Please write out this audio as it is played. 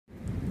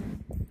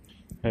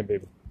Hi,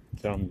 babe.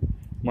 So I'm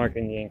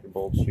marking the anchor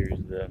bolts. Here's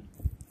the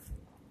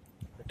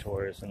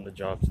Taurus and the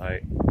job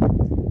site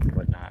and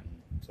whatnot.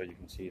 So you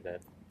can see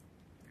that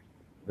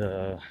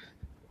the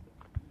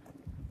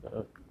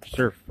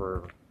surf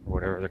or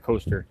whatever, the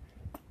coaster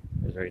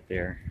is right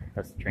there.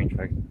 That's the train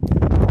track.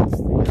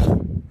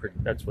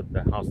 That's what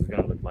the house is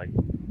going to look like.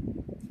 So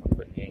I'm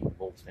putting the anchor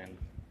bolts in.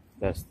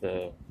 That's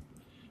the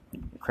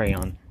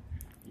crayon.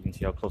 You can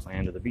see how close I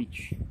am to the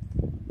beach.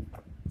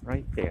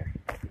 Right there.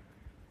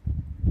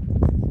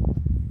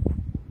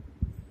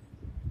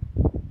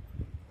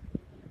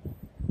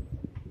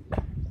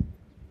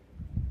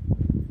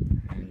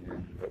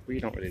 But we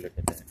don't really look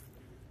at that.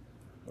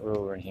 We're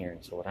over in here.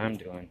 So what I'm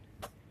doing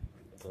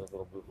with those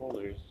little blue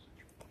holders,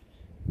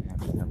 I have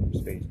to have them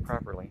spaced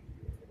properly.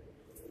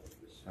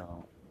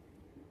 So,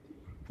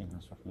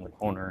 so from the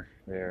corner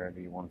there, it'd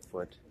be 1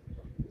 foot.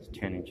 It's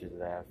 10 inches of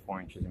that,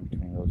 4 inches in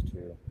between those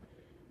two.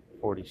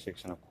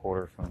 46 and a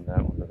quarter from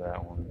that one to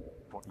that one.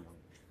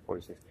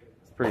 46.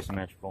 It's pretty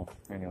symmetrical.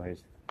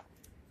 Anyways,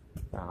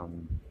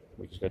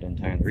 we just got to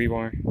tie in the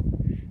rebar.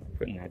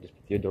 Putting that, just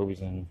put the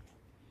adobes in.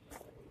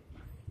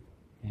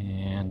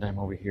 And I'm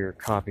over here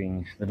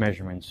copying the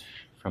measurements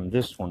from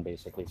this one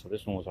basically. So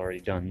this one was already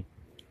done.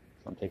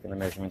 So I'm taking the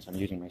measurements, I'm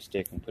using my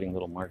stick and putting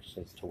little marks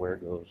as to where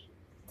it goes.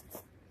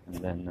 And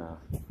then,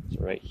 so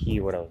right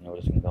here, what I was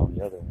noticing about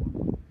the other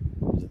one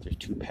is that there's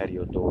 2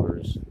 patio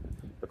doors.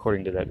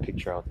 According to that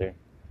picture out there,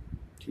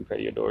 2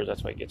 patio doors.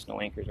 That's why it gets no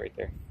anchors right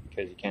there.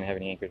 Because you can't have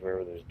any anchors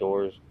wherever there's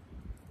doors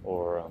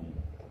or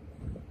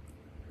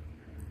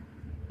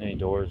any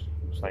doors,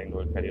 sliding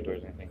doors, patio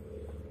doors, anything.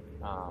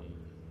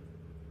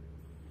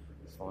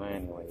 So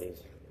anyways,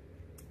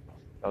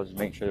 I was just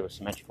making sure it was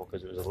symmetrical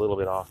because it was a little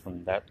bit off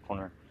from that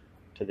corner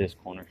to this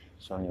corner.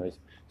 So anyways,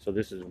 so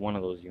this is one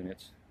of those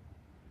units.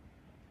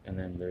 And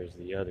then there's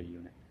the other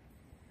unit.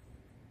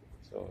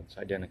 So it's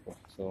identical.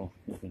 So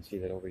you can see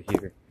that over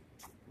here,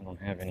 I don't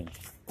have any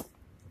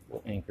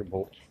anchor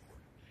bolt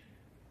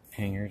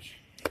hangers.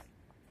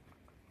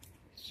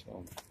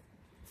 So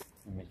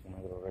I'm making my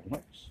little red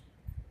marks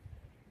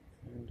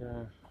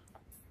and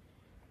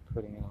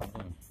putting it all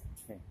down.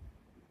 Okay.